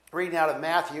Reading out of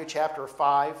Matthew chapter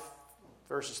 5,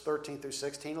 verses 13 through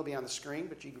 16. It'll be on the screen,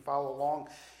 but you can follow along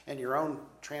in your own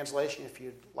translation if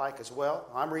you'd like as well.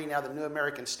 I'm reading out the New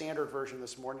American Standard Version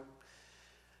this morning.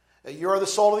 You are the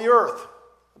salt of the earth,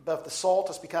 but if the salt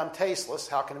has become tasteless,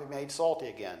 how can it be made salty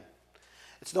again?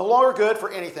 It's no longer good for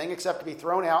anything except to be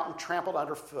thrown out and trampled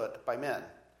underfoot by men.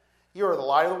 You are the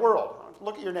light of the world.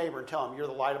 Look at your neighbor and tell him, you're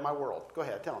the light of my world. Go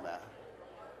ahead, tell him that.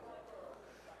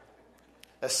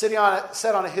 A city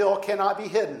set on a hill cannot be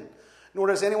hidden, nor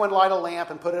does anyone light a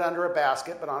lamp and put it under a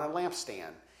basket, but on a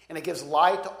lampstand. And it gives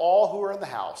light to all who are in the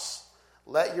house.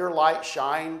 Let your light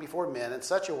shine before men in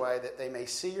such a way that they may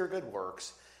see your good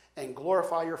works and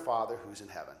glorify your Father who's in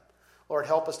heaven. Lord,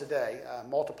 help us today.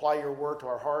 Multiply your word to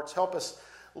our hearts. Help us,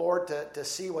 Lord, to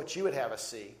see what you would have us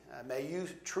see. May you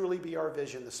truly be our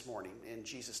vision this morning. In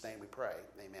Jesus' name we pray.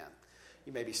 Amen.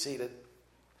 You may be seated.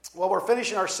 Well, we're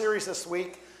finishing our series this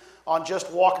week on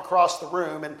Just Walk Across the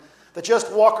Room. And the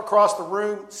Just Walk Across the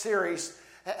Room series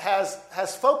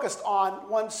has focused on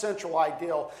one central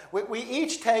ideal. We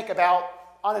each take about,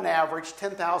 on an average,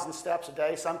 10,000 steps a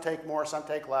day. Some take more, some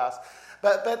take less.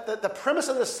 But the premise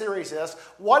of this series is,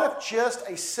 what if just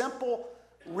a simple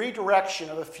redirection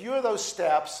of a few of those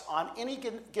steps on any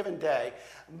given day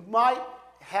might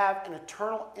have an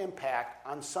eternal impact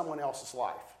on someone else's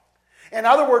life? In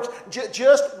other words,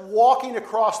 just walking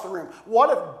across the room. What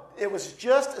if it was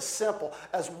just as simple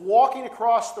as walking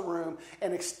across the room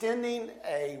and extending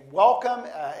a welcome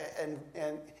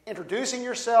and introducing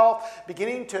yourself,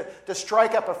 beginning to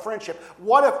strike up a friendship?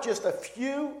 What if just a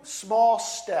few small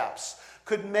steps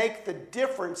could make the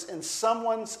difference in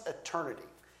someone's eternity?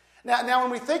 Now, when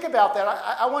we think about that,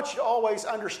 I want you to always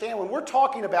understand, when we're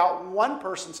talking about one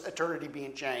person's eternity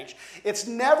being changed, it's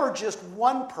never just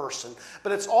one person,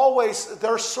 but it's always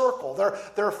their circle,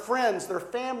 their friends, their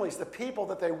families, the people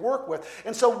that they work with.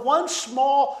 And so one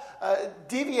small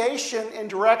deviation in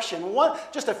direction,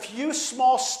 just a few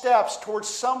small steps towards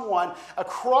someone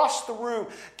across the room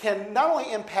can not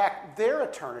only impact their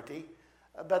eternity,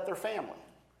 but their family.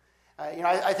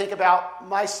 I think about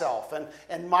myself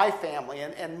and my family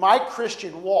and my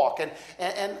Christian walk.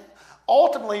 And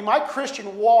ultimately, my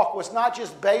Christian walk was not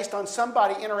just based on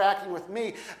somebody interacting with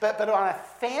me, but on a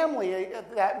family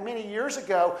that many years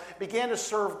ago began to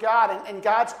serve God. And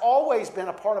God's always been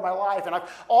a part of my life. And I've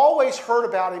always heard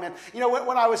about Him. And,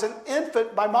 when I was an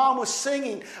infant, my mom was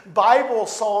singing Bible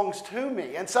songs to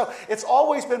me. And so it's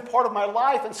always been part of my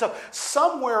life. And so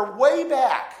somewhere way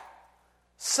back,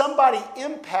 somebody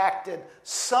impacted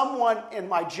someone in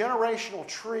my generational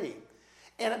tree,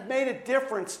 and it made a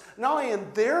difference not only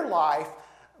in their life,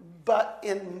 but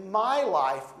in my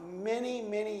life many,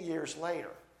 many years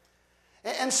later.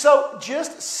 And so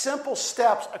just simple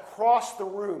steps across the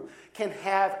room can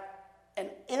have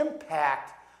an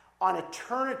impact on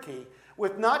eternity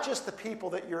with not just the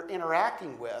people that you're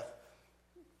interacting with,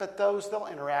 but those they'll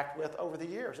interact with over the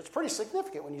years. It's pretty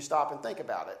significant when you stop and think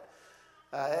about it.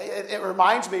 It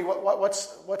reminds me,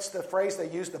 what's the phrase they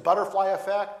use, the butterfly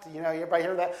effect? Everybody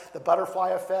hear that? The butterfly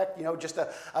effect, just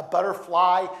a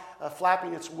butterfly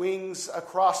flapping its wings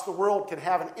across the world can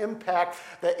have an impact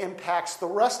that impacts the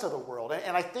rest of the world.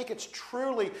 And I think it's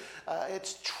true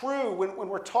when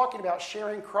we're talking about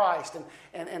sharing Christ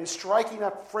and striking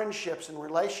up friendships and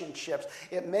relationships.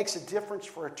 It makes a difference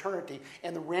for eternity.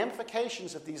 And the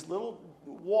ramifications of these little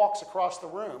walks across the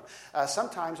room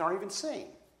sometimes aren't even seen.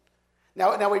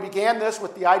 Now we began this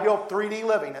with the ideal of 3D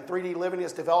living, and 3D living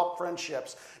is develop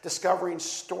friendships, discovering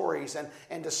stories,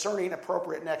 and discerning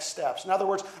appropriate next steps. In other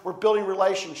words, we're building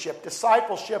relationship.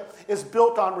 Discipleship is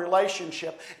built on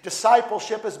relationship.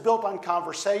 Discipleship is built on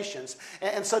conversations.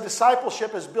 And so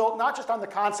discipleship is built not just on the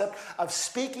concept of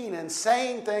speaking and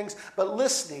saying things, but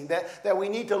listening, that we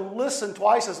need to listen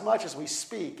twice as much as we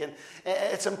speak. And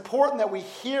it's important that we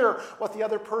hear what the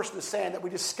other person is saying, that we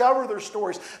discover their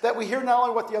stories, that we hear not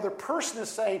only what the other person is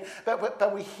saying,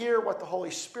 but we hear what the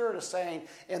Holy Spirit is saying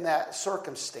in that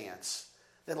circumstance.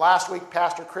 Then last week,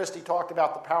 Pastor Christy talked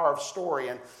about the power of story,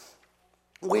 and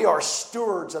we are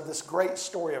stewards of this great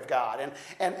story of God.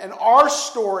 And our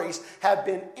stories have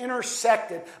been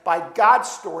intersected by God's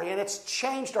story, and it's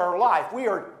changed our life. We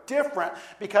are different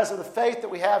because of the faith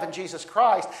that we have in Jesus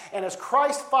Christ. And as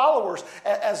Christ followers,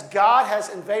 as God has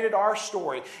invaded our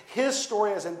story, His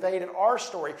story has invaded our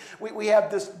story, we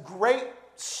have this great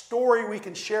story we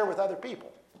can share with other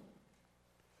people.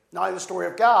 Not only the story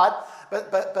of God,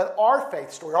 but our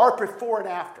faith story, our before and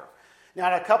after. Now,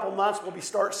 in a couple months, we'll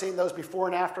start seeing those before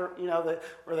and after,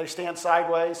 where they stand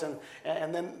sideways and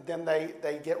then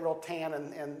they get real tan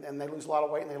and they lose a lot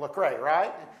of weight and they look great,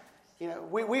 right?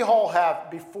 We all have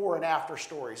before and after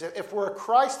stories. If we're a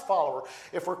Christ follower,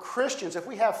 if we're Christians, if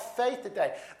we have faith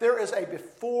today, there is a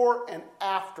before and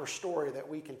after story that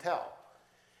we can tell.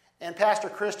 And Pastor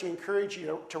Christie encouraged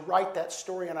you to write that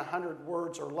story in 100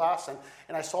 words or less.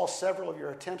 And I saw several of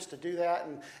your attempts to do that,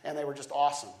 and they were just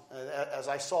awesome. As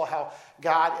I saw how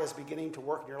God is beginning to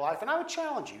work in your life. And I would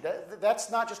challenge you. That's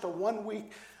not just a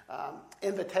one-week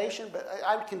invitation, but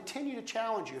I would continue to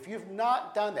challenge you. If you've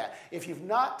not done that, if you've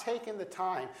not taken the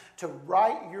time to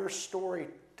write your story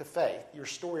to faith, your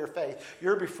story of faith,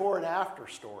 your before and after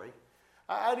story,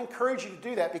 I'd encourage you to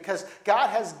do that, because God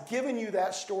has given you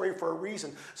that story for a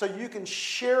reason, so you can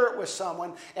share it with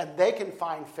someone and they can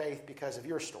find faith because of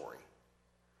your story.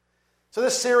 So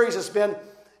this series has been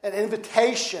an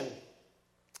invitation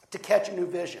to catch a new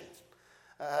vision.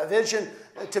 A vision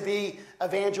to be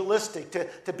evangelistic,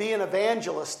 to be an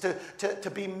evangelist,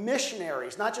 to be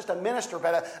missionaries, not just a minister,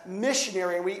 but a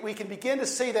missionary. And we can begin to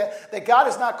see that God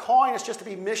is not calling us just to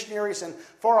be missionaries in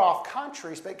far-off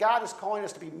countries, but God is calling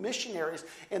us to be missionaries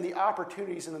in the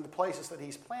opportunities and in the places that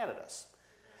He's planted us.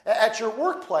 At your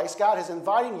workplace, God is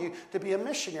inviting you to be a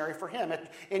missionary for Him.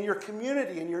 In your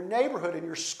community, in your neighborhood, in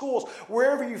your schools,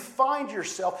 wherever you find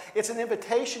yourself, it's an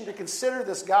invitation to consider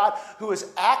this God who is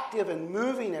active and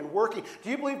moving and working.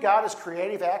 Do you believe God is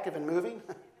creative, active, and moving?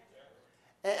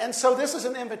 And so this is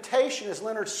an invitation, as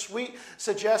Leonard Sweet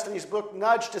suggests in his book,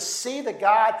 Nudge, to see the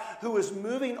God who is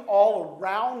moving all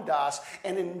around us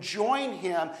and enjoying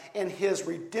Him in His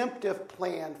redemptive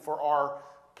plan for our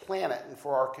planet and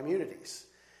for our communities.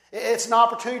 It's an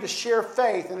opportunity to share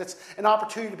faith, and it's an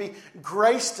opportunity to be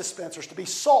grace dispensers, to be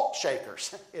salt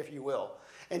shakers, if you will,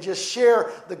 and just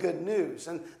share the good news.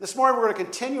 And this morning we're going to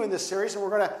continue in this series, and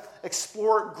we're going to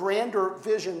explore grander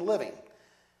vision living.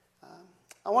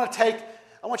 I want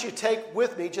you to take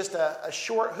with me just a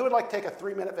short, who would like to take a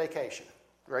 3-minute vacation?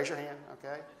 Raise your hand,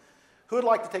 okay. Who would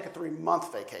like to take a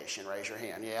 3-month vacation? Raise your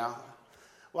hand, yeah.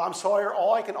 Well, I'm sorry,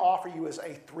 all I can offer you is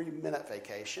a 3-minute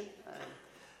vacation.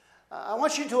 I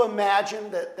want you to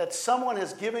imagine that someone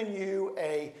has given you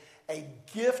a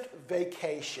gift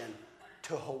vacation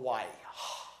to Hawaii.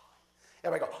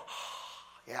 Everybody go,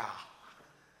 yeah.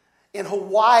 In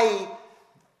Hawaii,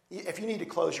 if you need to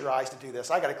close your eyes to do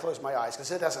this, I got to close my eyes because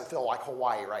it doesn't feel like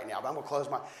Hawaii right now, but I'm going to close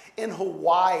my eyes. In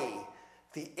Hawaii,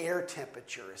 the air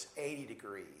temperature is 80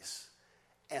 degrees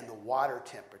and the water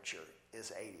temperature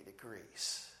is 80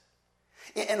 degrees.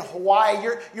 In Hawaii,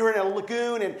 you're in a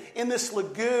lagoon, and in this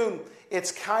lagoon,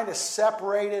 it's kind of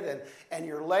separated, and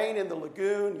you're laying in the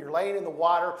lagoon, you're laying in the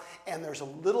water, and there's a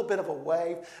little bit of a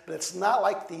wave, but it's not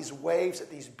like these waves at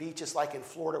these beaches like in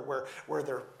Florida where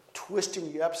they're twisting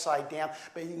you upside down,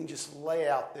 but you can just lay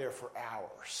out there for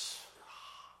hours.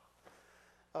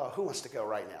 Oh, who wants to go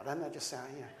right now? Doesn't that just sound,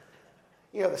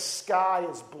 the sky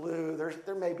is blue,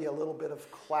 there may be a little bit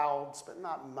of clouds, but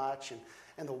not much,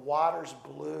 and the water's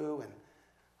blue,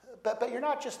 But you're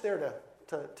not just there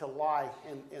to lie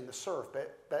in the surf,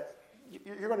 but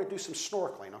you're going to do some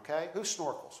snorkeling, okay? Who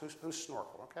snorkels? Who's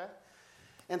snorkel, okay?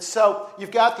 And so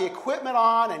you've got the equipment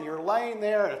on, and you're laying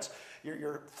there, and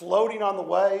you're floating on the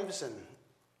waves,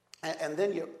 and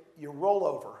then you roll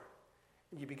over,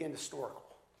 and you begin to snorkel.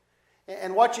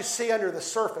 And what you see under the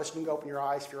surface, you can open your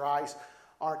eyes if your eyes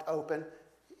aren't open,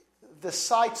 the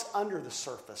sights under the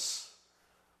surface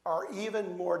are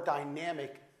even more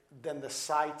dynamic than the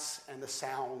sights and the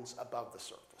sounds above the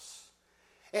surface.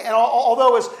 And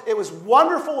although it was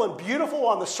wonderful and beautiful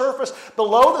on the surface,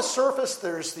 below the surface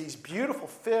there's these beautiful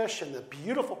fish and the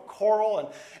beautiful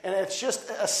coral, and it's just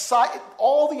a sight,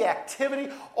 all the activity,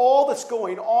 all that's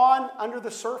going on under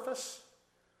the surface.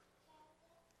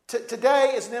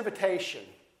 Today is an invitation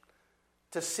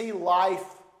to see life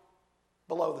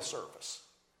below the surface.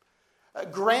 A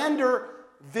grander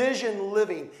vision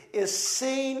living is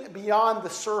seeing beyond the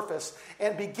surface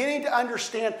and beginning to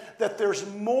understand that there's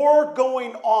more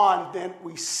going on than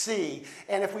we see.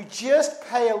 And if we just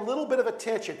pay a little bit of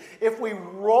attention, if we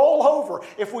roll over,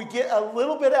 if we get a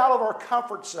little bit out of our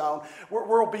comfort zone,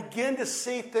 we'll begin to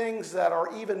see things that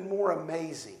are even more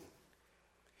amazing.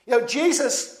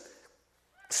 Jesus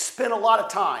spent a lot of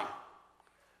time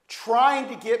trying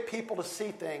to get people to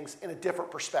see things in a different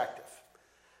perspective.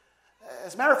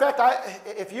 As a matter of fact,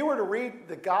 if you were to read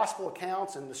the gospel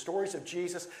accounts and the stories of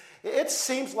Jesus, it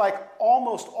seems like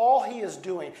almost all He is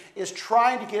doing is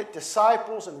trying to get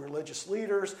disciples and religious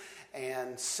leaders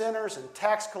and sinners and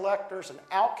tax collectors and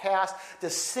outcasts to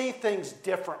see things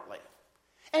differently.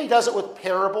 And He does it with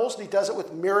parables, and He does it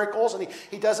with miracles, and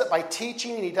He does it by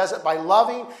teaching, and He does it by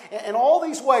loving. In all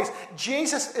these ways,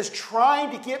 Jesus is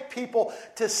trying to get people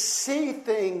to see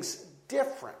things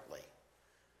differently.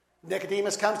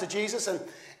 Nicodemus comes to Jesus,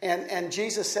 and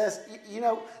Jesus says,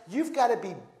 you've got to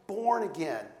be born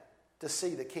again to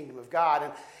see the kingdom of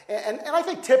God. And I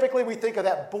think typically we think of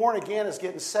that born again as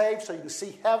getting saved so you can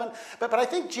see heaven. But I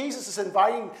think Jesus is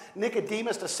inviting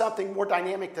Nicodemus to something more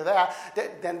dynamic than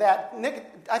that.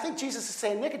 I think Jesus is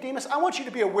saying, Nicodemus, I want you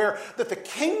to be aware that the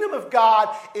kingdom of God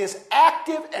is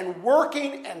active and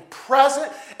working and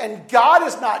present. And God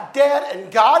is not dead,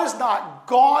 and God is not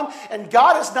gone, and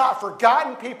God has not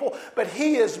forgotten people. But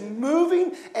He is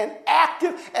moving and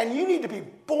active, and you need to be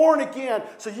born again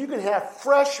so you can have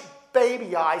fresh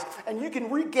baby eyes, and you can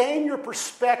regain your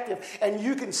perspective, and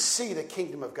you can see the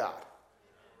kingdom of God.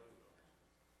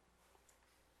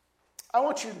 I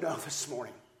want you to know this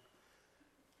morning,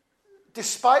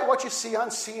 despite what you see on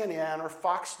CNN or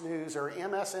Fox News or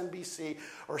MSNBC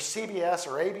or CBS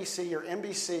or ABC or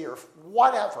NBC or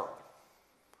whatever,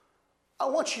 I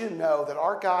want you to know that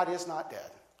our God is not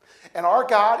dead. And our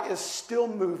God is still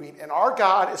moving, and our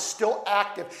God is still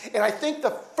active. And I think the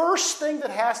first thing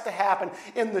that has to happen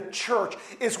in the church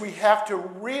is we have to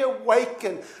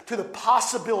reawaken to the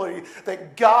possibility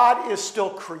that God is still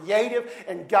creative,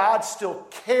 and God still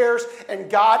cares,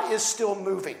 and God is still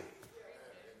moving.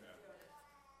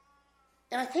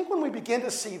 And I think when we begin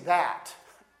to see that,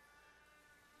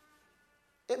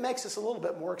 it makes us a little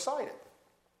bit more excited.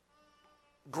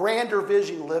 Grander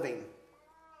vision living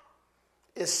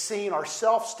is seeing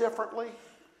ourselves differently,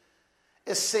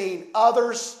 is seeing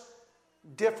others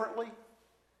differently.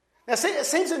 Now, see, it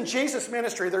seems in Jesus'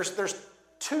 ministry, there's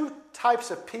two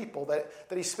types of people that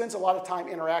He spends a lot of time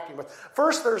interacting with.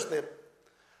 First, there's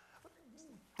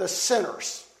the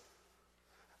sinners,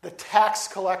 the tax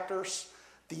collectors,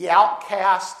 the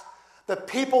outcast, the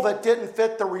people that didn't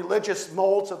fit the religious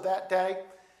molds of that day.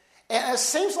 And it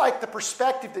seems like the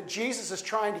perspective that Jesus is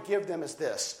trying to give them is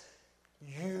this: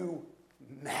 you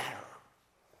matter.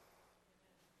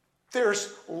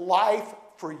 There's life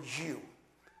for you.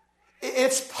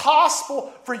 It's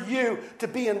possible for you to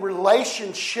be in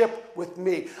relationship with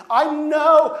me. I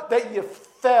know that you've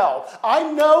failed.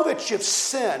 I know that you've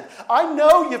sinned. I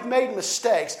know you've made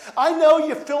mistakes. I know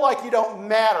you feel like you don't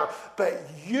matter, but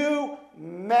you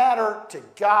matter to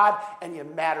God and you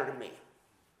matter to me.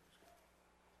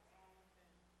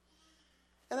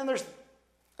 And then there's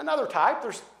another type.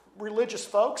 There's religious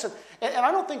folks, and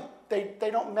I don't think they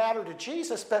don't matter to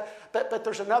Jesus, but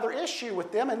there's another issue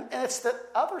with them, and it's that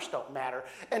others don't matter.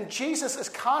 And Jesus is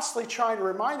constantly trying to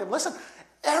remind them, listen,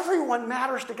 everyone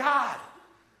matters to God.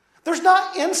 There's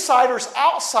not insiders,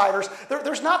 outsiders.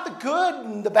 There's not the good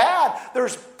and the bad.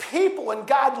 There's people, and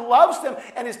God loves them,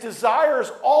 and His desire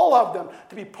is all of them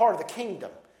to be part of the kingdom.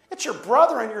 It's your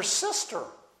brother and your sister.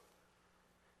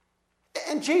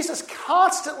 And Jesus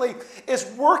constantly is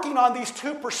working on these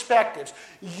two perspectives.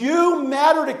 You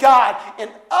matter to God, and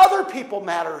other people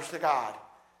matter to God.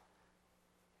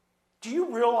 Do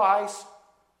you realize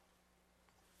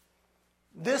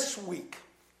this week,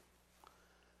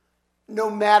 no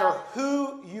matter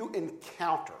who you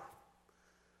encounter,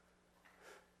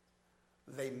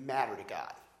 they matter to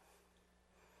God.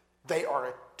 They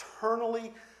are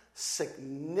eternally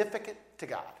significant to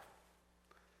God.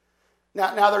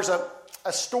 Now there's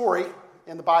a story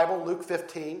in the Bible, Luke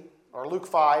 15, or Luke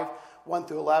 5, 1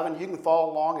 through 11. You can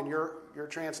follow along in your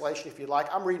translation if you'd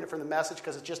like. I'm reading it from the Message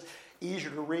because it's just easier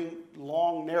to read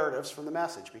long narratives from the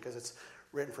Message because it's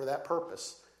written for that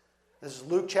purpose. This is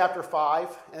Luke chapter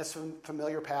 5, and it's a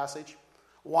familiar passage.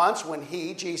 Once when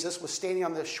He, Jesus, was standing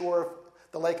on the shore of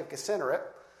the lake of Gennesaret,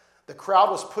 the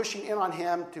crowd was pushing in on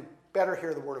Him to better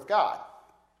hear the word of God.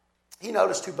 He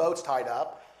noticed two boats tied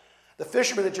up. The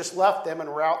fishermen had just left them and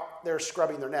were out there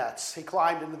scrubbing their nets. He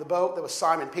climbed into the boat that was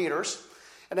Simon Peter's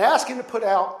and asked him to put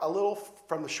out a little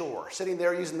from the shore. Sitting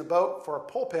there using the boat for a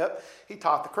pulpit, he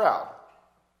taught the crowd.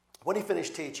 When he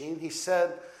finished teaching, he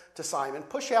said to Simon,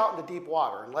 "Push out into deep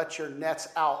water and let your nets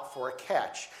out for a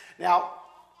catch." Now,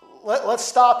 let's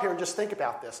stop here and just think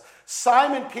about this.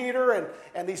 Simon Peter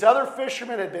and these other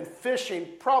fishermen had been fishing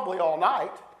probably all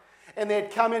night. And they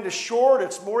had come into shore, and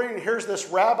it's morning, and here's this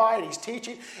rabbi, and he's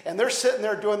teaching, and they're sitting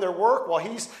there doing their work while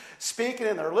he's speaking,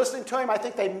 and they're listening to him. I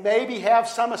think they maybe have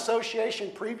some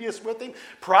association previous with him.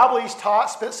 Probably he's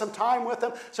spent some time with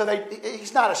them, so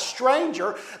he's not a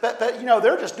stranger, but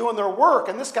they're just doing their work,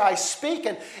 and this guy's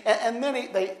speaking, and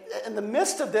then they in the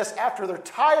midst of this, after they're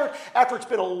tired, after it's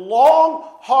been a long,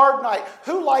 hard night,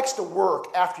 who likes to work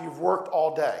after you've worked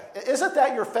all day? Isn't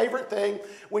that your favorite thing?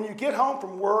 When you get home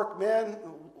from work, men,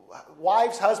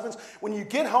 wives, husbands, when you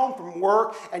get home from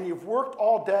work and you've worked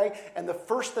all day and the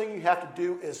first thing you have to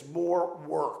do is more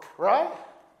work, right?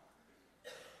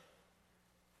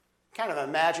 kind of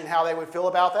imagine how they would feel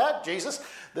about that. Jesus,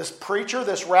 this preacher,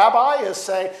 this rabbi is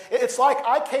saying, it's like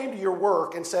I came to your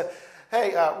work and said,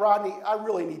 hey, Rodney, I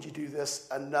really need you to do this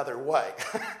another way.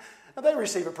 And they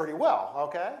receive it pretty well,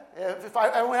 okay? If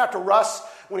I went out to Russ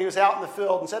when he was out in the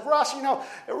field and said, Russ,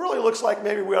 it really looks like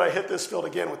maybe we ought to hit this field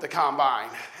again with the combine.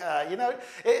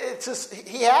 It's just,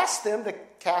 he asked them to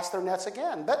cast their nets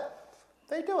again, but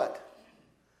they do it.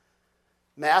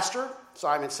 Master,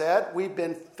 Simon said, we've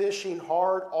been fishing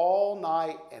hard all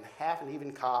night and haven't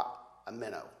even caught a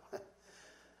minnow.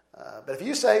 But if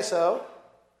you say so,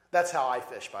 that's how I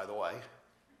fish, by the way.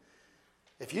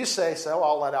 If you say so,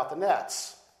 I'll let out the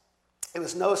nets. It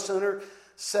was no sooner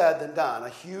said than done. A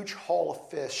huge haul of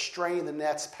fish straining the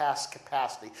nets past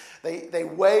capacity. They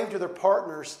waved to their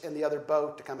partners in the other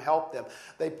boat to come help them.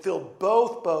 They filled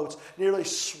both boats, nearly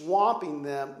swamping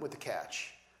them with the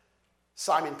catch.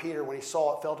 Simon Peter, when he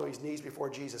saw it, fell to his knees before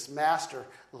Jesus. Master,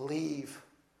 leave.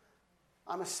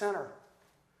 I'm a sinner.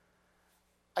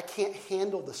 I can't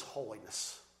handle this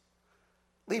holiness.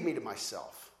 Leave me to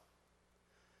myself.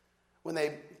 When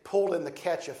they pulled in the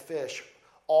catch of fish,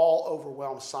 all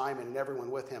overwhelmed Simon and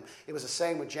everyone with him. It was the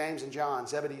same with James and John,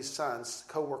 Zebedee's sons,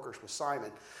 co-workers with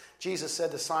Simon. Jesus said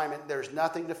to Simon, there's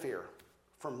nothing to fear.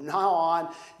 From now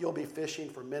on, you'll be fishing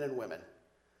for men and women.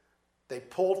 They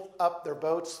pulled their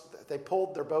boats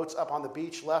up on the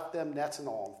beach, left them, nets and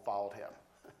all, and followed him.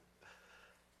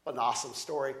 An awesome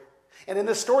story. And in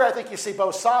this story, I think you see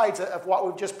both sides of what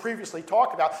we've just previously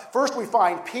talked about. First, we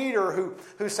find Peter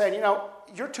who's saying,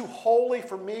 you're too holy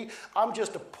for me. I'm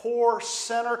just a poor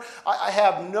sinner. I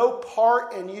have no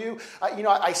part in you.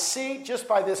 I see just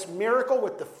by this miracle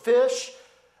with the fish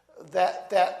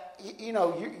that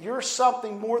you're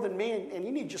something more than me, and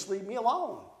you need to just leave me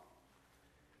alone.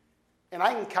 And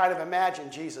I can kind of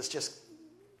imagine Jesus just,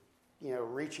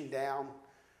 reaching down,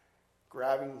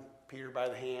 grabbing Peter by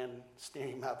the hand,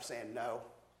 standing him up, saying, no,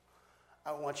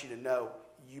 I want you to know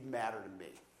you matter to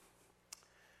me.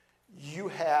 You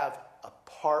have a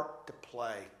part to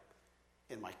play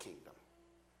in my kingdom.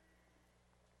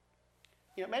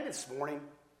 Maybe this morning,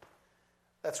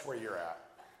 that's where you're at.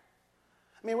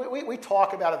 I mean, we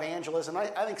talk about evangelism.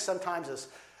 I think sometimes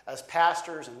as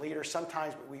pastors and leaders,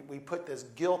 sometimes we put this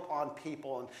guilt on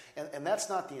people, and that's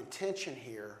not the intention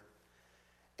here.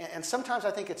 And sometimes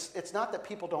I think it's not that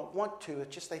people don't want to,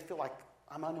 it's just they feel like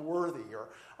I'm unworthy or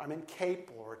I'm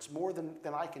incapable or it's more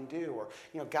than I can do or,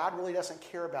 God really doesn't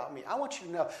care about me. I want you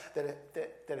to know that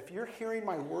if you're hearing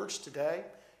my words today,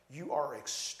 you are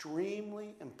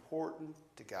extremely important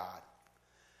to God.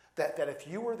 That if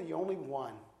you were the only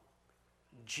one,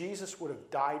 Jesus would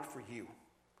have died for you.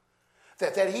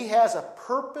 That he has a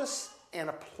purpose and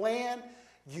a plan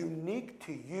unique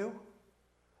to you.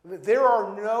 There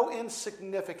are no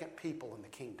insignificant people in the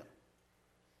kingdom.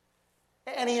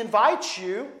 And he invites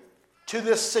you to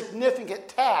this significant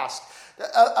task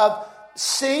of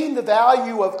seeing the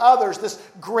value of others, this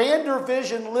grander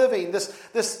vision living,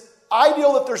 this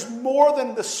ideal that there's more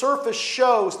than the surface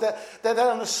shows, that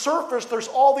on the surface there's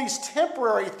all these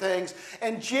temporary things,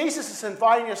 and Jesus is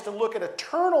inviting us to look at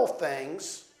eternal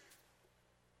things.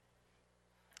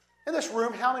 In this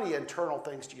room, how many eternal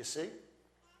things do you see?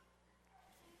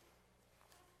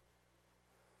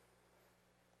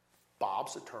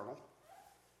 Bob's eternal.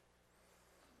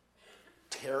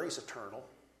 Terry's eternal.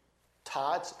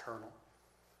 Todd's eternal.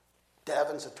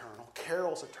 Devin's eternal.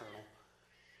 Carol's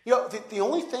eternal. The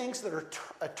only things that are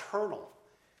eternal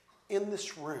in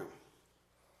this room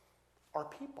are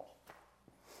people.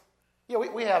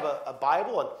 We have a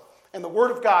Bible, and the Word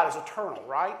of God is eternal,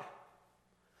 right?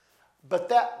 But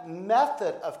that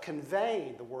method of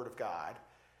conveying the Word of God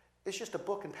is just a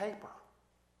book and paper.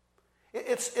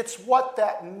 It's what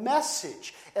that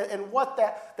message and what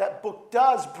that book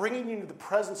does, bringing you to the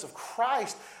presence of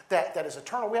Christ that is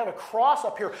eternal. We have a cross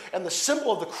up here, and the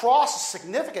symbol of the cross is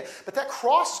significant, but that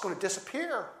cross is going to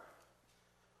disappear.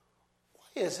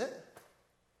 Why is it?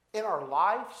 In our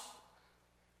lives,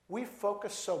 we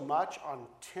focus so much on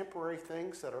temporary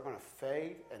things that are going to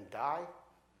fade and die,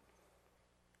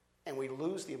 and we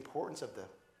lose the importance of the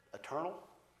eternal.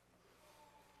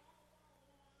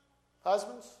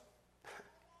 Husbands,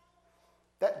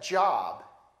 that job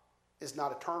is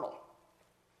not eternal.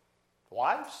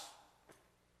 Wives,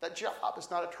 that job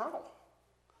is not eternal.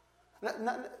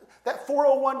 That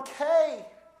 401k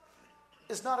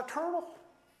is not eternal.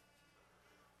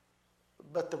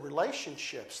 But the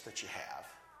relationships that you have,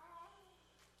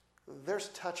 there's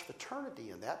a touch of eternity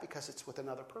in that because it's with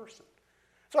another person.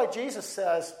 So like Jesus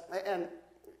says, and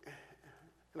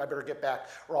I better get back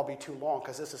or I'll be too long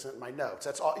because this isn't my notes.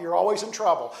 You're always in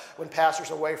trouble when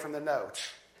pastors are away from the notes.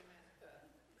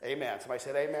 Amen. Somebody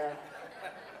said amen.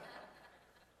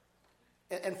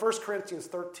 In 1 Corinthians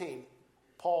 13,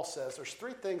 Paul says there's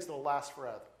three things that will last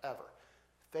forever.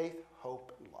 Faith,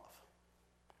 hope, and love.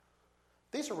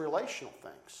 These are relational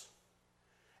things.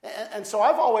 And so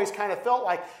I've always kind of felt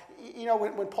like,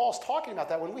 when Paul's talking about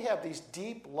that, when we have these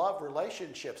deep love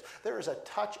relationships, there is a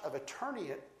touch of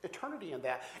eternity in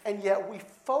that. And yet we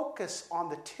focus on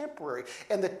the temporary.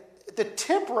 And the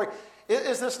temporary,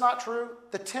 is this not true?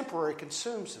 The temporary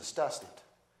consumes us, doesn't it?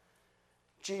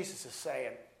 Jesus is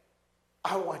saying,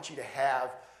 I want you to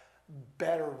have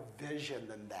better vision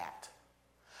than that.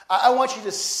 I want you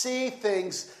to see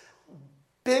things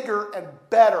bigger and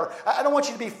better. I don't want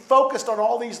you to be focused on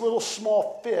all these little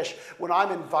small fish when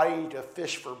I'm inviting you to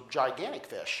fish for gigantic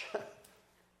fish,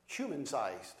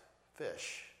 human-sized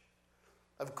fish,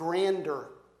 of grander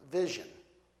vision.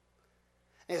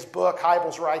 In his book,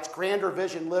 Hybels writes, grander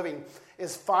vision living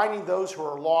is finding those who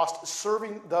are lost,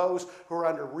 serving those who are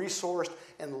under-resourced,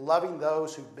 and loving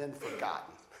those who've been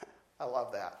forgotten. I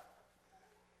love that.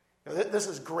 This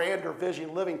is grander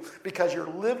vision living because you're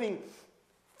living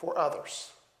for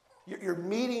others. You're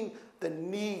meeting the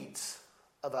needs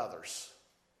of others.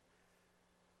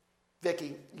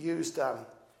 Vicki used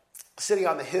Sitting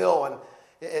on the Hill, and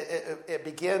it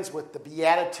begins with the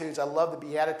Beatitudes. I love the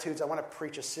Beatitudes. I want to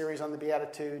preach a series on the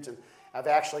Beatitudes, and I've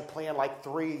actually planned like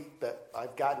 3, but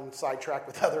I've gotten sidetracked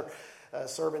with other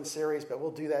sermon series, but we'll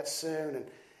do that soon.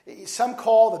 And some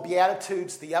call the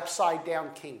Beatitudes the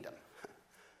upside-down kingdom.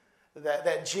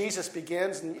 That Jesus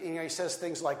begins, and he says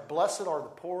things like, blessed are the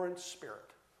poor in spirit.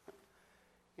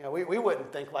 We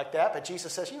wouldn't think like that, but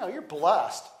Jesus says, you're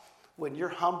blessed when you're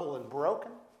humble and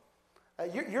broken.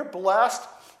 You're blessed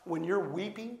when you're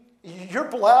weeping. You're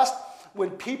blessed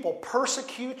when people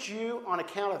persecute you on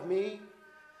account of me.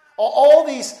 All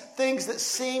these things that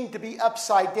seem to be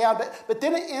upside down, but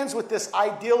then it ends with this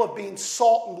ideal of being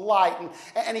salt and light,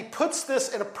 and he puts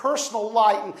this in a personal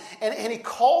light, and he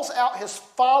calls out his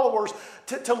followers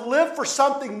to live for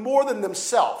something more than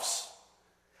themselves.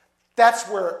 That's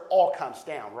where it all comes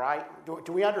down, right?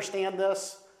 Do we understand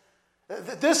this?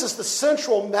 This is the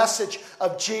central message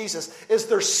of Jesus, is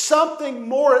there's something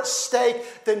more at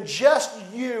stake than just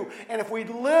you. And if we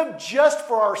live just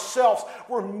for ourselves,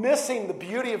 we're missing the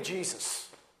beauty of Jesus.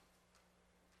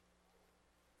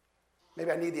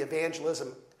 Maybe I need the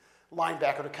evangelism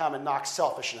linebacker to come and knock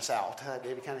selfishness out.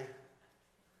 Maybe kind of.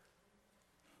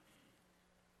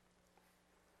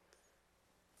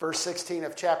 Verse 16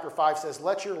 of chapter 5 says,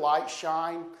 let your light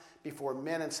shine before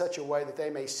men in such a way that they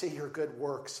may see your good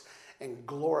works and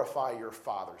glorify your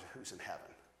Father who's in heaven.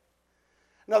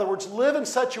 In other words, live in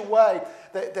such a way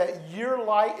that your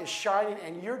light is shining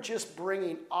and you're just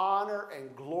bringing honor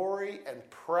and glory and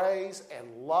praise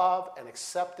and love and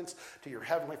acceptance to your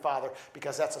Heavenly Father,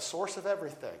 because that's a source of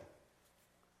everything.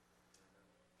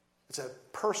 It's a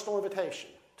personal invitation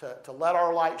to let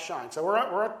our light shine. So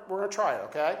we're going to try it,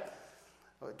 okay?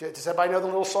 Does everybody know the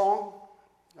little song?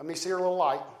 Let me see your little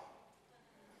light.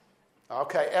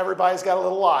 Okay, everybody's got a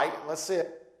little light. Let's see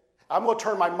it. I'm going to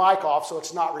turn my mic off so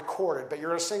it's not recorded, but you're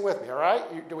going to sing with me, all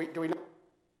right? Do we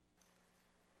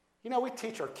know? We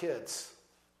teach our kids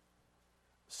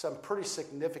some pretty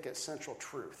significant central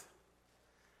truth.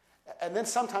 And then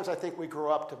sometimes I think we grow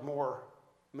up to more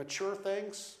mature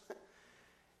things,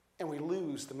 and we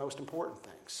lose the most important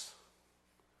things.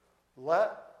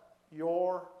 Let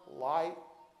your light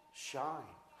shine.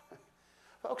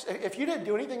 Folks, if you didn't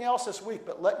do anything else this week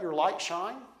but let your light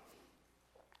shine,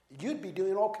 you'd be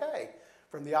doing okay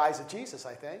from the eyes of Jesus,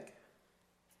 I think.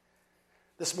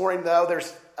 This morning, though,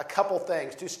 there's a couple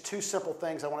things, just 2 simple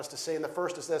things I want us to see. And the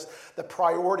first is this: the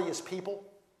priority is people.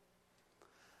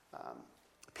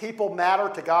 People matter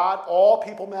to God. All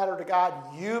people matter to God.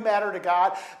 You matter to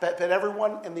God. But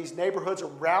everyone in these neighborhoods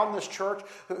around this church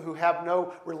who have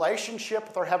no relationship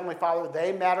with our Heavenly Father,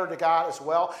 they matter to God as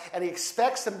well. And He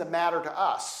expects them to matter to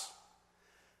us.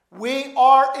 We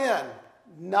are in,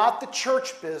 not the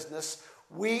church business,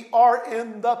 we are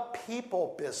in the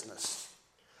people business.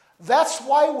 That's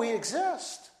why we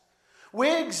exist.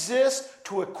 We exist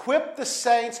to equip the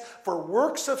saints for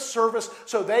works of service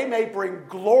so they may bring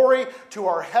glory to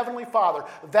our Heavenly Father.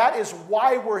 That is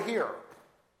why we're here.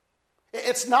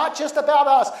 It's not just about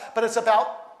us, but it's about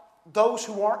those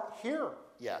who aren't here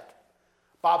yet.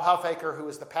 Bob Huffaker, who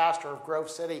is the pastor of Grove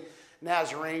City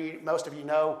Nazarene, most of you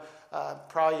know,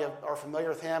 probably are familiar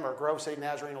with him, or Grove City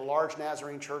Nazarene, a large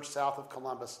Nazarene church south of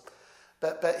Columbus.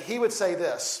 But he would say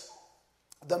this: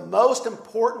 the most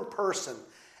important person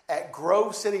at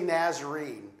Grove City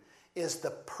Nazarene is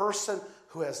the person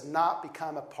who has not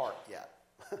become a part yet.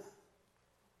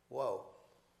 Whoa.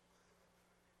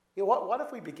 What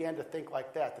if we began to think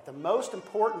like that the most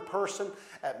important person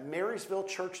at Marysville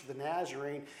Church of the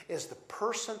Nazarene is the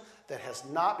person that has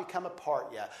not become a part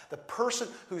yet, the person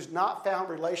who's not found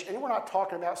relation. And we're not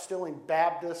talking about Stilling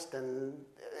Baptist and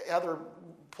other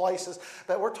places,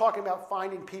 but we're talking about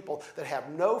finding people that have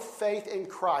no faith in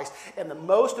Christ. And the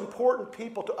most important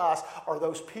people to us are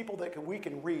those people that we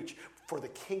can reach for the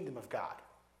kingdom of God.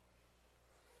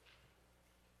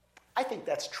 I think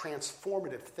that's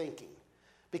transformative thinking.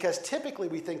 Because typically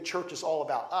we think church is all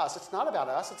about us. It's not about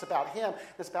us, it's about Him,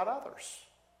 it's about others.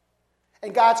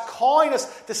 And God's calling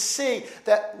us to see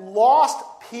that lost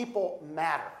people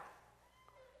matter.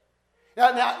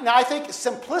 Now, I think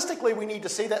simplistically we need to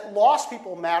see that lost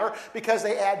people matter because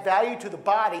they add value to the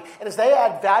body. And as they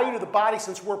add value to the body,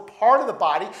 since we're part of the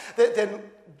body, then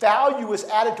value is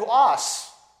added to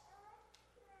us.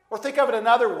 Or think of it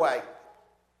another way.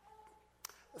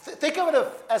 Think of it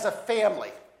as a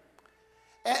family.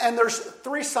 And there's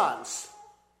 3 sons.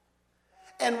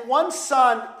 And one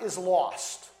son is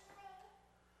lost.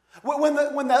 When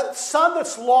the son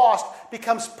that's lost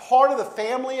becomes part of the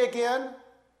family again,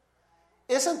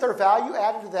 isn't there value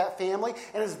added to that family?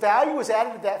 And as value is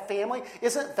added to that family,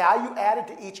 isn't value added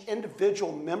to each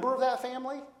individual member of that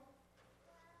family?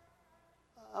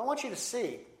 I want you to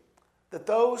see that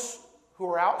those who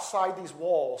are outside these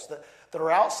walls, that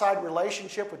are outside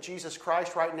relationship with Jesus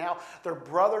Christ right now, they're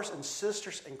brothers and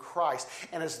sisters in Christ.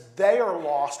 And as they are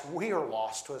lost, we are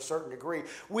lost to a certain degree.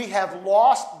 We have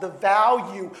lost the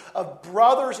value of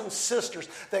brothers and sisters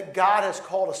that God has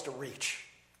called us to reach.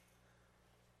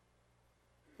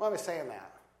 Why am I saying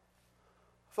that?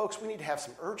 Folks, we need to have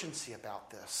some urgency about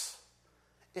this.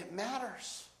 It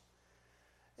matters.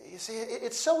 You see,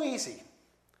 it's so easy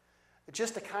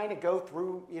just to kind of go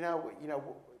through,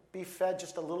 be fed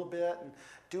just a little bit and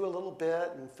do a little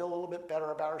bit and feel a little bit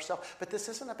better about ourselves. But this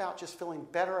isn't about just feeling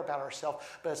better about ourselves,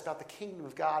 but it's about the kingdom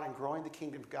of God and growing the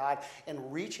kingdom of God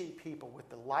and reaching people with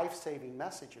the life-saving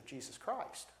message of Jesus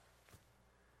Christ.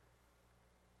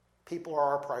 People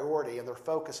are our priority and their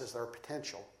focus is their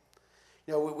potential.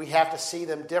 We have to see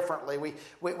them differently.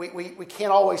 We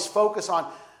can't always focus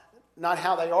on not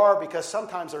how they are because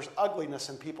sometimes there's ugliness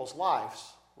in people's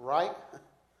lives, right?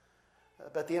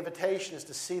 But the invitation is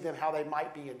to see them how they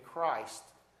might be in Christ,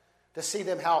 to see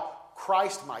them how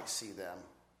Christ might see them.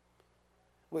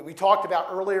 We talked about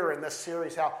earlier in this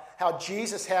series how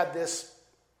Jesus had this,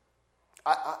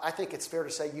 I think it's fair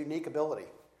to say, unique ability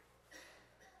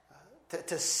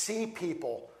to see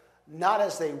people not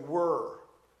as they were,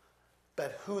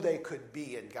 but who they could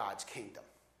be in God's kingdom.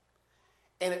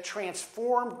 And it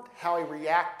transformed how he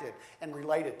reacted and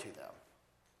related to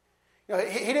them.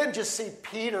 He didn't just see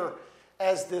Peter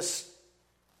as this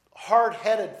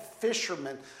hard-headed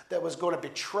fisherman that was going to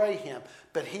betray him,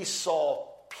 but he saw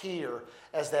Peter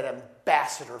as that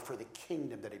ambassador for the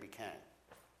kingdom that he became.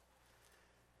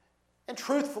 And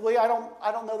truthfully, I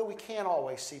don't know that we can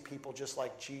always see people just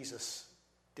like Jesus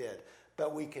did,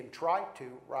 but we can try to,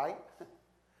 right?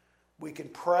 We can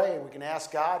pray and we can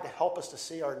ask God to help us to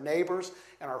see our neighbors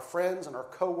and our friends and our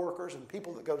coworkers and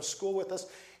people that go to school with us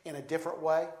in a different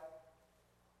way.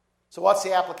 So what's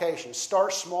the application?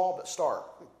 Start small, but start.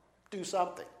 Do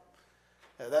something.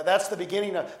 That's the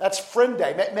beginning of, that's Friend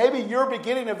Day. Maybe your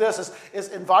beginning of this is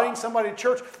inviting somebody to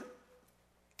church.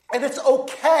 And it's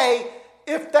okay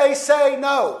if they say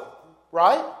no,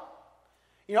 right?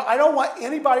 I don't want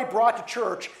anybody brought to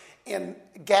church in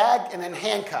gagged and in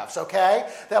handcuffs,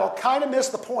 okay? That'll kind of miss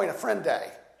the point of Friend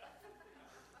Day.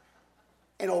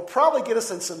 And it'll probably get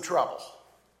us in some trouble.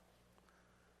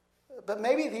 But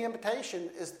maybe the invitation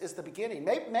is the beginning.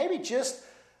 Maybe just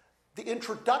the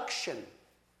introduction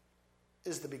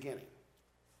is the beginning.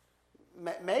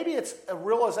 Maybe it's a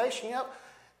realization,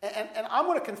 and I'm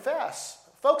going to confess,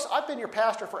 folks, I've been your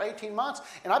pastor for 18 months,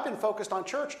 and I've been focused on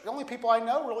church. The only people I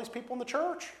know really is people in the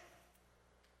church.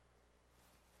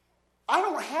 I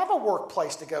don't have a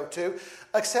workplace to go to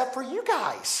except for you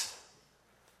guys.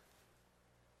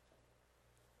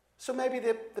 So maybe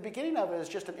the beginning of it is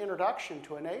just an introduction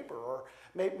to a neighbor, or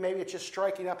maybe it's just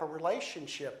striking up a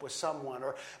relationship with someone,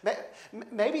 or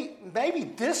maybe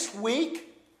this week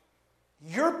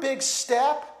your big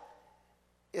step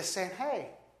is saying, hey,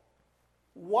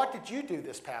 what did you do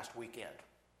this past weekend?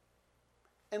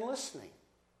 And listening.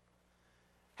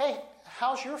 Hey,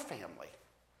 how's your family?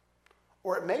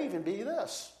 Or it may even be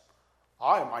this.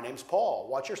 Hi, my name's Paul.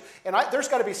 What's yours? And there's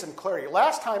got to be some clarity.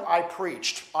 Last time I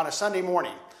preached on a Sunday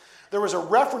morning, there was a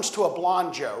reference to a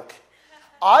blonde joke.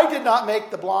 I did not make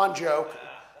the blonde joke.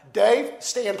 Dave,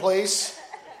 stand please.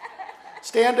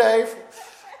 Stand, Dave.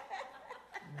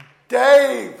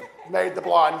 Dave made the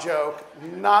blonde joke,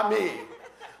 not me.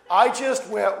 I just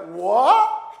went,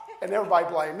 what? And everybody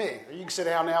blamed me. You can sit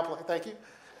down now, thank you.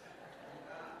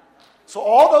 So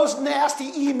all those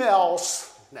nasty emails.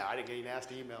 No, I didn't get any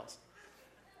nasty emails.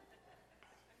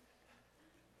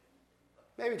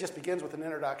 Maybe it just begins with an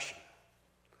introduction.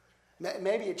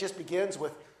 Maybe it just begins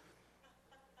with,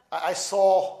 I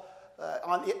saw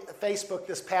on Facebook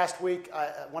this past week,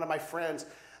 one of my friends,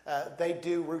 they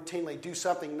routinely do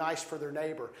something nice for their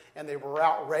neighbor, and they were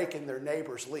out raking their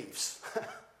neighbor's leaves.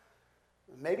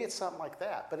 Maybe it's something like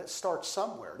that, but it starts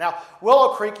somewhere. Now,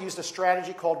 Willow Creek used a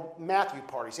strategy called Matthew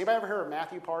parties. Anybody ever heard of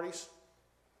Matthew parties?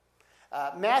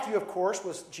 Matthew, of course,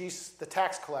 was Jesus, the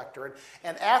tax collector.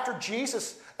 And after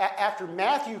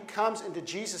Matthew comes into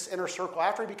Jesus' inner circle,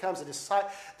 after he becomes a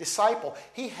disciple,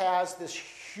 he has this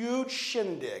huge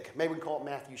shindig. Maybe we can call it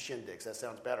Matthew shindigs. That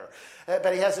sounds better.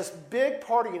 But he has this big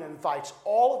party and invites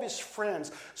all of his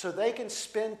friends so they can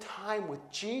spend time with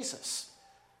Jesus.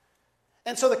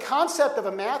 And so the concept of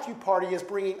a Matthew party is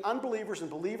bringing unbelievers and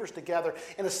believers together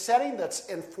in a setting that's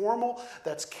informal,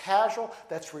 that's casual,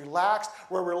 that's relaxed,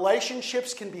 where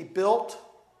relationships can be built,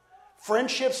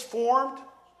 friendships formed,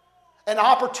 an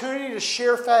opportunity to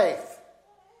share faith.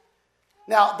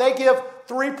 Now, they give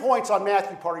 3 points on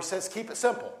Matthew party. It says keep it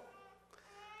simple.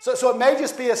 So it may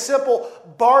just be a simple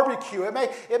barbecue.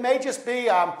 It may just be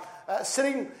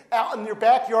sitting out in your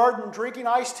backyard and drinking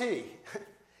iced tea.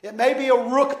 It may be a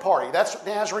rook party. That's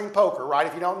Nazarene poker, right?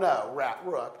 If you don't know,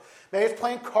 rook. Maybe it's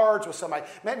playing cards with somebody.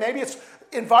 Maybe it's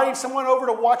inviting someone over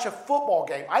to watch a football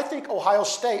game. I think Ohio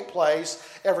State plays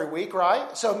every week,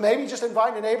 right? So maybe just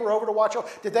inviting a neighbor over to watch.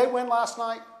 Did they win last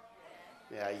night?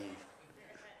 Yeah.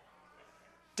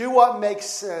 Do what makes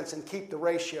sense and keep the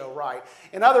ratio right.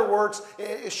 In other words,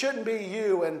 it shouldn't be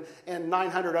you and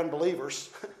 900 unbelievers,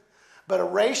 but a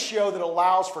ratio that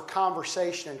allows for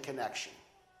conversation and connection.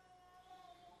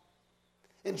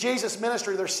 In Jesus'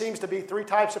 ministry, there seems to be 3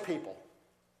 types of people.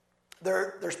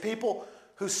 There's people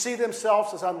who see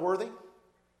themselves as unworthy,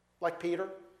 like Peter,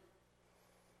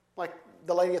 like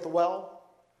the lady at the well.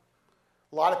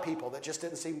 A lot of people that just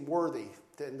didn't seem worthy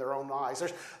in their own eyes.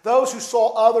 There's those who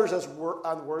saw others as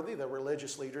unworthy. The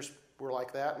religious leaders were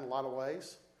like that in a lot of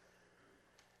ways.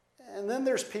 And then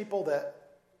there's people that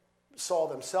saw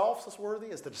themselves as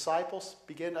worthy, as the disciples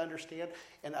began to understand,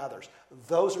 and others.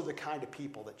 Those are the kind of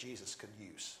people that Jesus could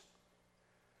use.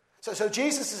 So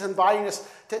Jesus is inviting us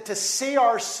to see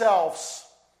ourselves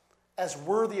as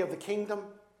worthy of the kingdom.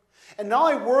 And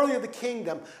not only worthy of the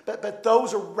kingdom, but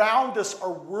those around us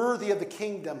are worthy of the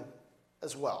kingdom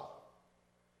as well.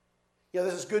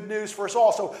 This is good news for us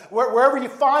all. So wherever you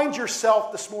find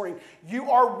yourself this morning,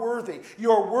 you are worthy.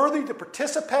 You are worthy to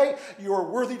participate. You are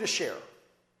worthy to share.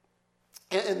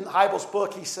 In Hybel's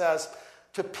book, he says,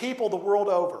 to people the world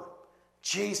over,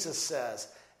 Jesus says,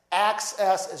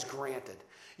 access is granted.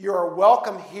 You are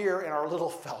welcome here in our little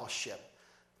fellowship.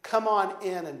 Come on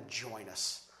in and join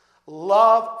us.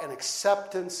 Love and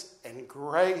acceptance and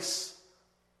grace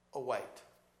await.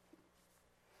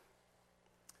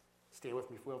 Stay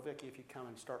with me, if you will, Vicki, if you come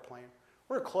and start playing.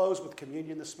 We're going to close with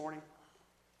communion this morning.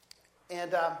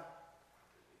 And,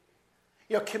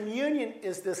 communion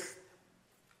is this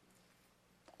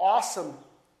awesome,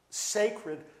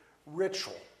 sacred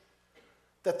ritual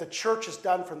that the church has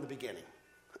done from the beginning.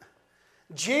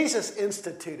 Jesus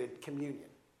instituted communion.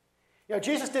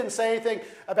 Jesus didn't say anything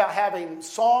about having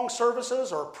song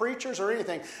services or preachers or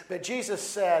anything, but Jesus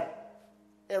said,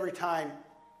 every time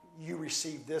you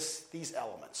receive these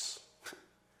elements.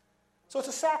 So it's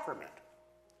a sacrament.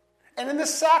 And in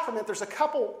this sacrament, there's a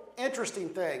couple interesting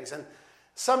things, and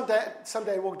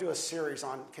someday we'll do a series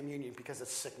on communion because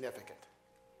it's significant.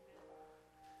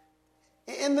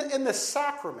 In the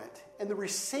sacrament, in the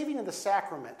receiving of the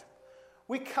sacrament,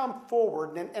 we come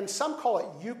forward, and some call it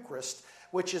Eucharist,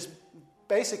 which is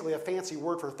basically a fancy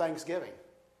word for Thanksgiving.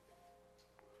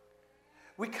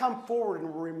 We come forward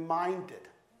and we're reminded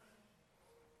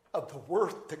of the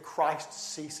worth that Christ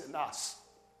sees in us.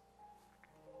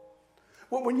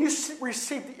 When you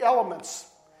receive the elements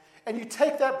and you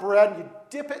take that bread and you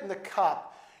dip it in the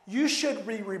cup, you should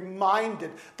be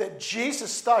reminded that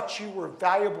Jesus thought you were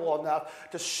valuable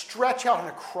enough to stretch out on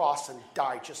a cross and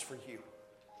die just for you.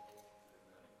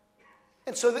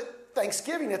 And so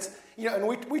Thanksgiving, it's, and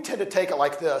we tend to take it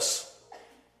like this,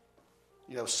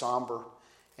 somber,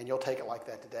 and you'll take it like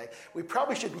that today. We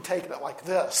probably should be taking it like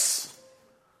this.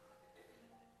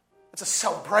 It's a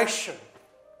celebration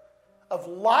of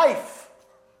life,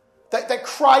 that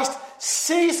Christ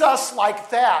sees us like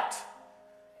that,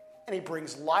 and he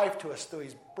brings life to us through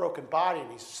his broken body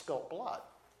and his spilt blood.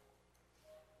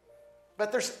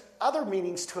 But there's other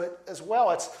meanings to it as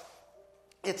well.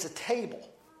 It's a table.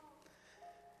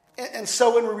 And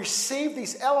so when we receive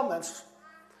these elements,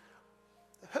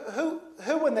 who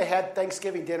when they had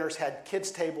Thanksgiving dinners had kids'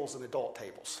 tables and adult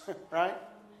tables, right?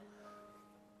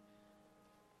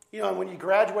 You know, and when you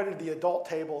graduated to the adult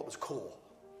table, it was cool.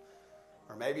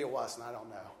 Or maybe it wasn't, I don't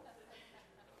know.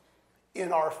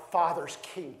 In our Father's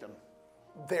kingdom,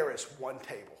 there is one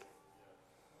table.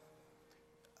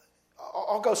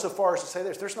 I'll go so far as to say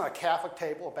this. There's not a Catholic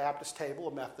table, a Baptist table,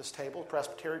 a Methodist table, a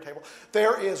Presbyterian table.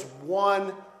 There is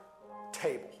one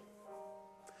table.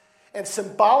 And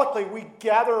symbolically, we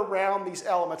gather around these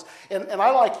elements. And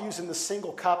I like using the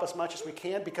single cup as much as we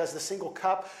can because the single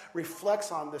cup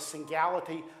reflects on the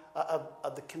singularity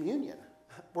of the communion.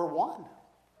 We're one.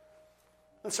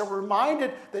 And so we're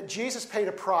reminded that Jesus paid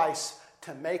a price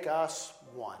to make us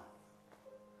one.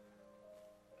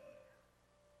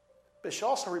 But it should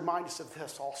also remind us of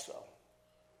this also.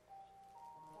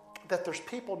 That there's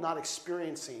people not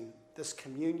experiencing this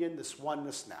communion, this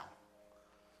oneness now.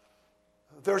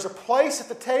 There's a place at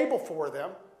the table for them,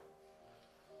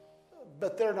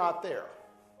 but they're not there.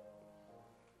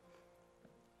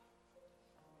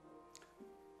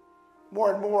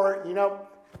 More and more, you know,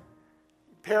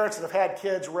 parents that have had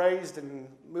kids raised and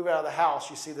move out of the house,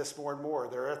 you see this more and more.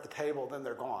 They're at the table, then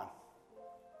they're gone.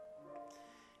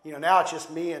 You know, now it's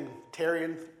just me and Terry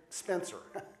and Spencer.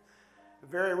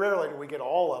 Very rarely do we get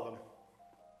all of them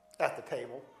at the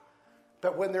table.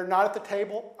 But when they're not at the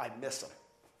table, I miss them.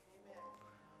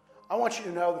 I want you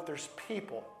to know that there's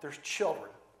people, there's children,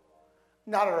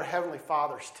 not at our Heavenly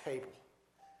Father's table.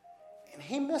 And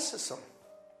He misses them.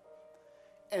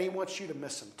 And He wants you to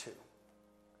miss them too.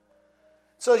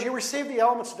 So as you receive the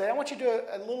elements today, I want you to do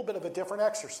a little bit of a different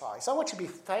exercise. I want you to be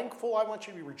thankful. I want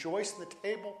you to be rejoicing at the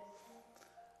table.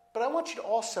 But I want you to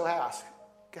also ask,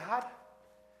 God,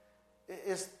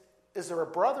 is there a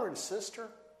brother and sister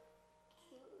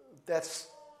that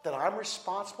I'm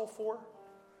responsible for?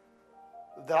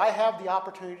 That I have the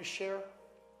opportunity to share?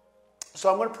 So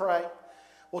I'm going to pray.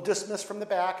 We'll dismiss from the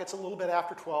back. It's a little bit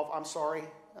after 12. I'm sorry.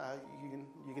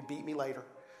 You can beat me later.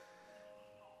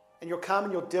 And you'll come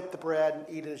and you'll dip the bread and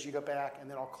eat it as you go back, and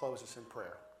then I'll close us in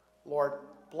prayer. Lord,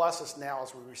 bless us now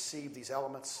as we receive these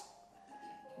elements.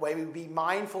 May we be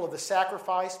mindful of the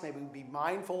sacrifice. May we be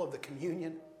mindful of the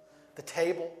communion, the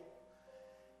table.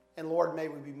 And Lord, may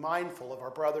we be mindful of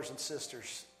our brothers and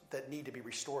sisters that need to be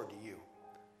restored to you.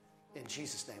 In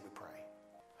Jesus' name we pray.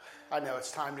 I know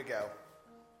it's time to go.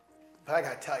 But I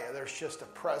got to tell you, there's just a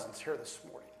presence here this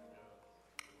morning.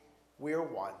 We are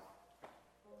one.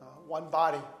 One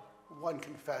body, one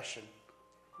confession,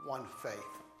 one faith.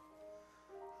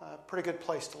 Pretty good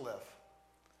place to live.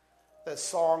 That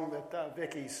song that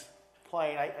Vicky's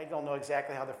playing, I don't know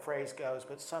exactly how the phrase goes,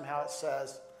 but somehow it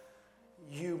says,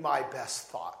 you my best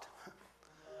thought.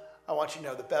 I want you to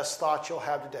know the best thought you'll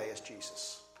have today is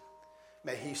Jesus.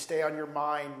 May He stay on your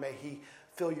mind. May He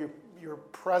fill your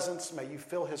presence. May you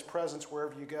feel His presence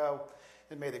wherever you go.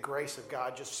 And may the grace of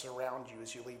God just surround you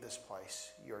as you leave this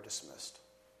place. You're dismissed.